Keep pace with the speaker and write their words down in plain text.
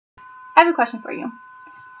I have a question for you.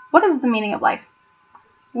 What is the meaning of life?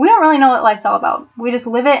 We don't really know what life's all about. We just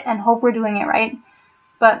live it and hope we're doing it right.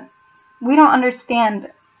 But we don't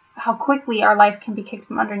understand how quickly our life can be kicked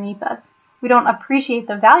from underneath us. We don't appreciate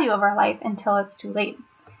the value of our life until it's too late.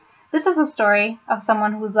 This is a story of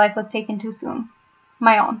someone whose life was taken too soon.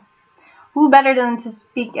 My own. Who better than to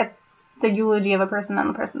speak at the eulogy of a person than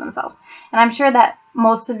the person themselves? And I'm sure that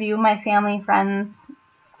most of you, my family, friends,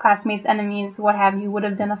 classmates, enemies, what have you, would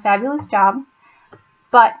have done a fabulous job.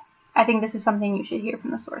 But I think this is something you should hear from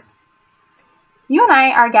the source. You and I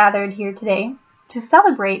are gathered here today to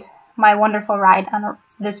celebrate my wonderful ride on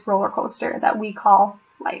this roller coaster that we call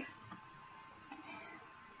life.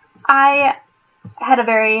 I had a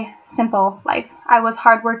very simple life. I was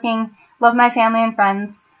hardworking, loved my family and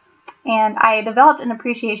friends, and I developed an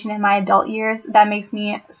appreciation in my adult years that makes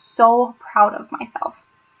me so proud of myself.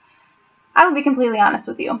 I will be completely honest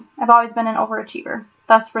with you. I've always been an overachiever,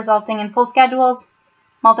 thus resulting in full schedules,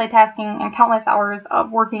 multitasking, and countless hours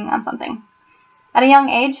of working on something. At a young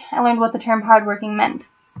age, I learned what the term hardworking meant.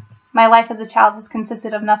 My life as a child has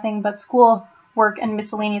consisted of nothing but school, work, and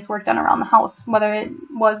miscellaneous work done around the house, whether it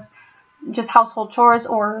was just household chores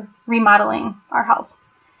or remodeling our house.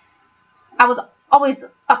 I was always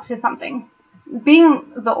up to something.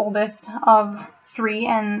 Being the oldest of 3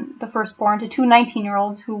 and the firstborn to 2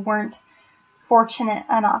 19-year-olds who weren't fortunate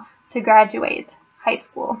enough to graduate high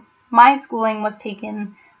school, my schooling was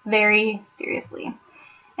taken very seriously.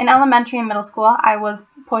 In elementary and middle school, I was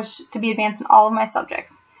pushed to be advanced in all of my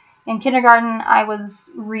subjects. In kindergarten, I was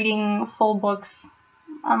reading full books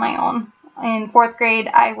on my own. In 4th grade,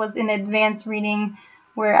 I was in advanced reading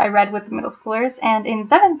where I read with the middle schoolers. And in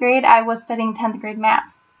 7th grade, I was studying 10th grade math.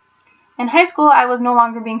 In high school, I was no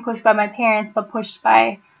longer being pushed by my parents, but pushed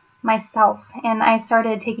by myself. And I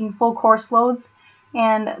started taking full course loads,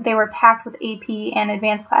 and they were packed with AP and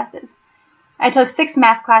advanced classes. I took 6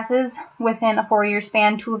 math classes within a 4-year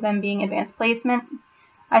span, 2 of them being advanced placement.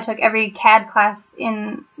 I took every CAD class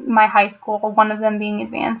in my high school, 1 of them being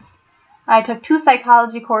advanced. I took 2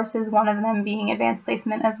 psychology courses, 1 of them being advanced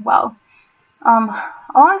placement as well.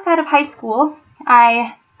 Alongside of high school,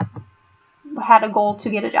 I had a goal to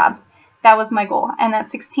get a job. That was my goal. And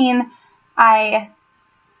at 16, I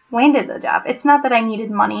landed the job. It's not that I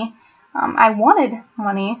needed money. I wanted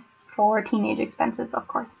money for teenage expenses, of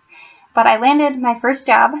course. But I landed my first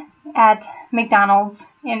job at McDonald's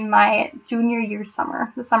in my junior year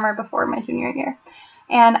summer, the summer before my junior year.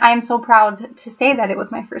 And I'm so proud to say that it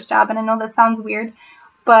was my first job. And I know that sounds weird,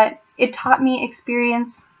 but it taught me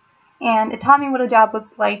experience, and it taught me what a job was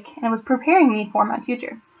like, and it was preparing me for my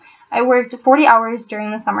future. I worked 40 hours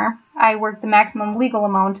during the summer. I worked the maximum legal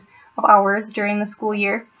amount of hours during the school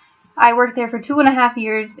year. I worked there for 2.5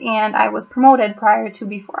 years, and I was promoted prior to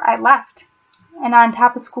before I left. And on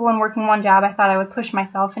top of school and working one job, I thought I would push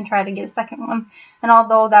myself and try to get a second one. And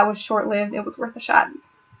although that was short-lived, it was worth a shot.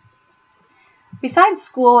 Besides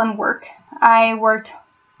school and work, I worked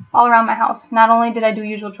all around my house. Not only did I do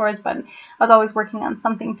usual chores, but I was always working on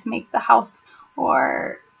something to make the house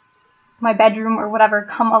or my bedroom or whatever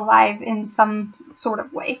come alive in some sort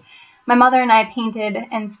of way. My mother and I painted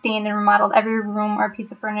and stained and remodeled every room or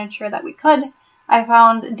piece of furniture that we could. I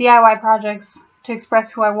found DIY projects to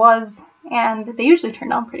express who I was, and they usually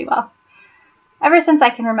turned out pretty well. Ever since I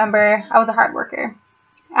can remember, I was a hard worker.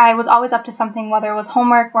 I was always up to something, whether it was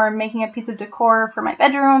homework or making a piece of decor for my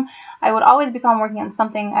bedroom. I would always be found working on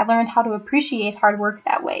something. I learned how to appreciate hard work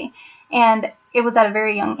that way, and it was at a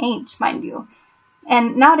very young age, mind you.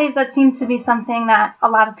 And nowadays that seems to be something that a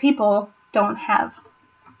lot of people don't have.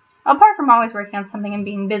 Apart from always working on something and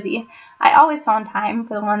being busy, I always found time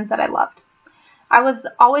for the ones that I loved. I was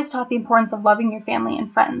always taught the importance of loving your family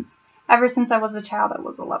and friends. Ever since I was a child, I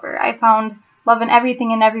was a lover. I found love in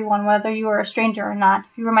everything and everyone, whether you were a stranger or not.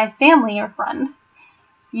 If you were my family or friend,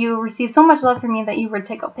 you received so much love from me that you would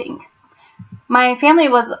tickle pink. My family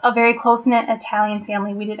was a very close-knit Italian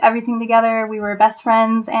family. We did everything together. We were best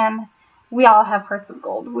friends, and we all have hearts of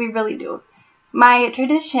gold. We really do. My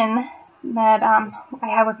tradition that I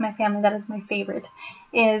have with my family that is my favorite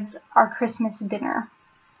is our Christmas dinner.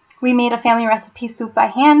 We made a family recipe soup by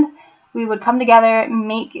hand. We would come together,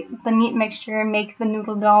 make the meat mixture, make the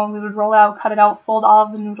noodle dough. We would roll it out, cut it out, fold all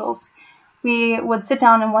of the noodles. We would sit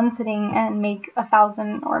down in one sitting and make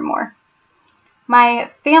 1,000 or more.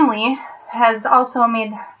 My family has also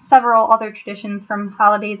made several other traditions, from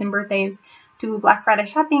holidays and birthdays to Black Friday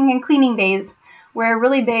shopping and cleaning days. We're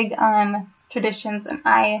really big on traditions, and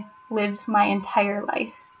I lived my entire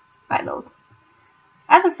life by those.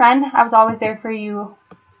 As a friend, I was always there for you,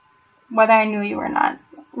 whether I knew you or not.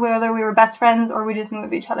 Whether we were best friends or we just knew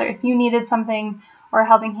of each other. If you needed something or a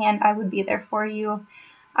helping hand, I would be there for you.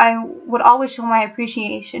 I would always show my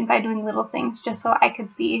appreciation by doing little things just so I could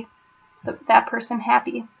see that person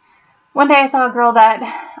happy. One day I saw a girl that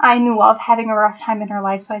I knew of having a rough time in her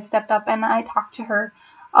life, so I stepped up and I talked to her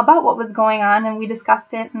about what was going on, and we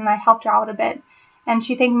discussed it, and I helped her out a bit. And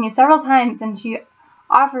she thanked me several times, and she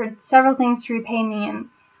offered several things to repay me, and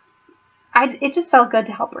it just felt good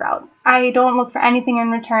to help her out. I don't look for anything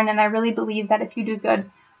in return, and I really believe that if you do good,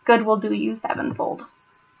 good will do you sevenfold.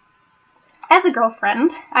 As a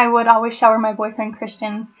girlfriend, I would always shower my boyfriend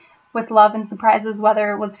Christian with love and surprises,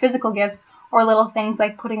 whether it was physical gifts or little things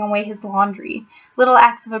like putting away his laundry. Little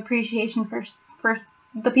acts of appreciation for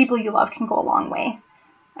the people you love can go a long way.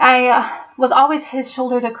 I was always his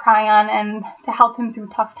shoulder to cry on and to help him through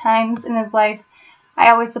tough times in his life. I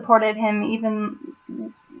always supported him even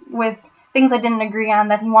with things I didn't agree on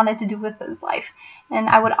that he wanted to do with his life. And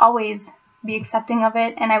I would always be accepting of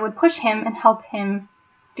it, and I would push him and help him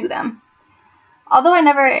do them. Although I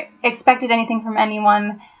never expected anything from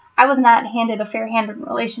anyone, I was not handed a fair hand in a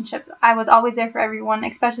relationship. I was always there for everyone,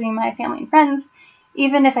 especially my family and friends.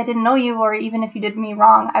 Even if I didn't know you, or even if you did me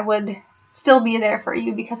wrong, I would still be there for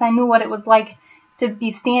you because I knew what it was like to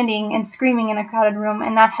be standing and screaming in a crowded room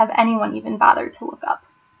and not have anyone even bother to look up.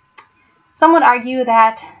 Some would argue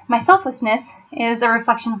that my selflessness is a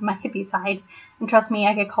reflection of my hippie side, and trust me,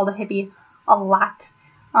 I get called a hippie a lot.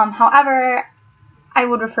 However, I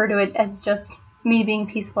would refer to it as just me being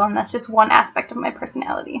peaceful, and that's just one aspect of my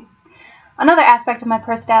personality. Another aspect of my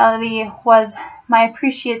personality was my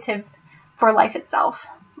appreciative for life itself.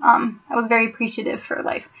 I was very appreciative for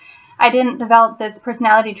life. I didn't develop this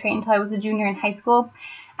personality trait until I was a junior in high school.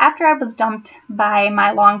 After I was dumped by my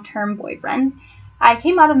long-term boyfriend, I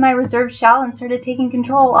came out of my reserved shell and started taking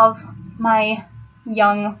control of my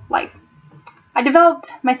young life. I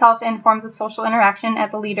developed myself in forms of social interaction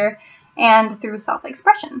as a leader and through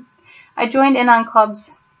self-expression. I joined in on clubs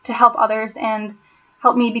to help others and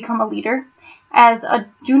help me become a leader. As a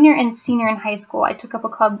junior and senior in high school, I took up a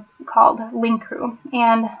club called Link Crew,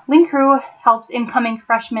 and Link Crew helps incoming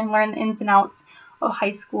freshmen learn the ins and outs of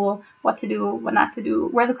high school, what to do, what not to do,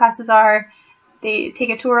 where the classes are. They take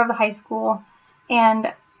a tour of the high school,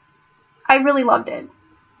 and I really loved it.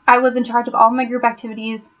 I was in charge of all my group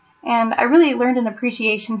activities, and I really learned an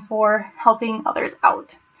appreciation for helping others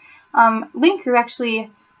out. Link Crew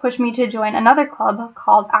actually pushed me to join another club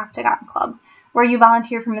called Octagon Club, where you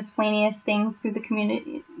volunteer for miscellaneous things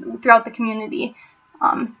throughout the community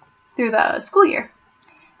through the school year.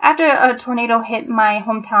 After a tornado hit my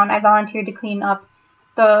hometown, I volunteered to clean up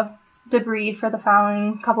the debris for the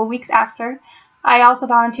following couple weeks after. I also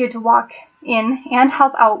volunteered to walk in and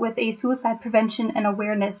help out with a suicide prevention and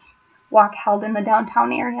awareness walk held in the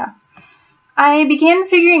downtown area. I began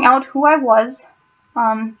figuring out who I was,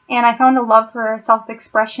 and I found a love for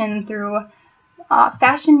self-expression through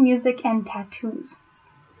fashion, music, and tattoos.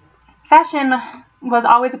 Fashion was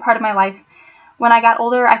always a part of my life. When I got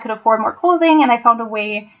older, I could afford more clothing, and I found a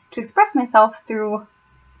way to express myself through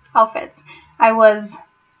outfits. I was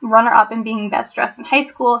runner-up in being best dressed in high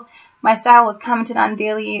school. My style was commented on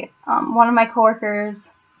daily. One of my coworkers,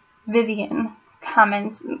 Vivian,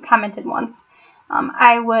 commented once,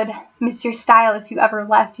 I would miss your style if you ever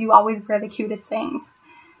left. You always wear the cutest things.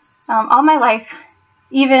 All my life,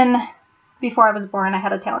 even before I was born, I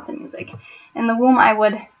had a talent in music. In the womb, I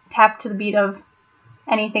would tap to the beat of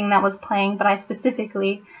anything that was playing, but I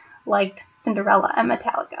specifically liked Cinderella and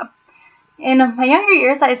Metallica. In my younger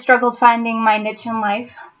years, I struggled finding my niche in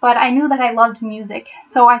life, but I knew that I loved music,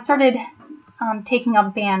 so I started taking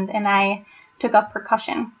up band, and I took up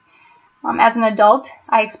percussion. As an adult,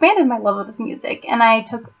 I expanded my love of music, and I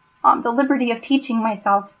took the liberty of teaching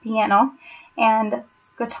myself piano and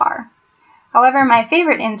guitar. However, my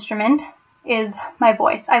favorite instrument is my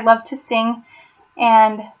voice. I love to sing,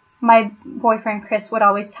 and my boyfriend Chris would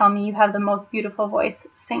always tell me, "You have the most beautiful voice,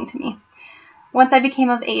 sing to me." Once I became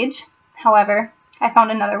of age, however, I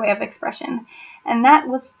found another way of expression, and that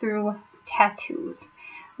was through tattoos.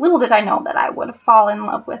 Little did I know that I would fall in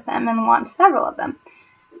love with them and want several of them.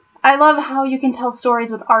 I love how you can tell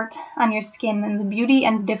stories with art on your skin, and the beauty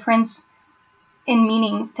and difference in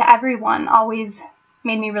meanings to everyone always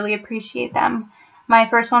made me really appreciate them. My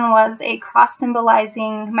first one was a cross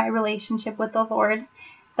symbolizing my relationship with the Lord.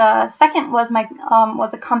 The second was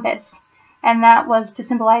was a compass, and that was to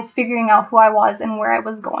symbolize figuring out who I was and where I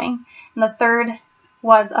was going. And the third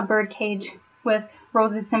was a bird cage with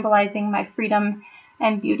roses symbolizing my freedom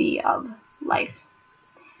and beauty of life.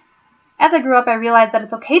 As I grew up, I realized that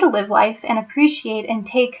it's okay to live life and appreciate and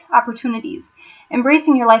take opportunities.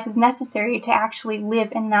 Embracing your life is necessary to actually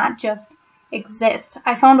live and not just exist.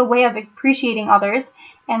 I found a way of appreciating others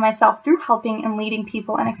and myself through helping and leading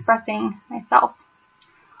people and expressing myself.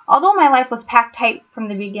 Although my life was packed tight from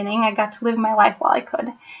the beginning, I got to live my life while I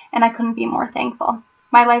could, and I couldn't be more thankful.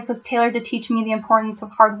 My life was tailored to teach me the importance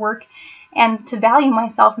of hard work and to value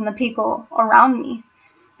myself and the people around me.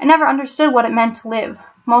 I never understood what it meant to live.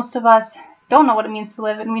 Most of us don't know what it means to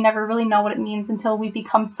live, and we never really know what it means until we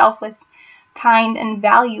become selfless, kind, and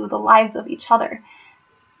value the lives of each other.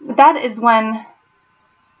 That is when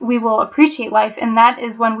we will appreciate life, and that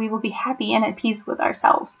is when we will be happy and at peace with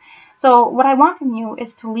ourselves. So what I want from you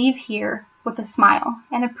is to leave here with a smile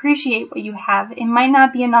and appreciate what you have. It might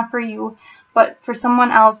not be enough for you, but for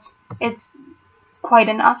someone else, it's quite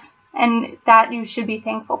enough, and that you should be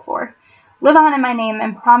thankful for. Live on in my name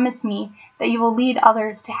and promise me that you will lead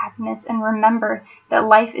others to happiness, and remember that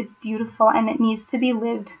life is beautiful and it needs to be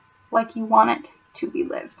lived like you want it to be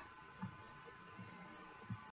lived.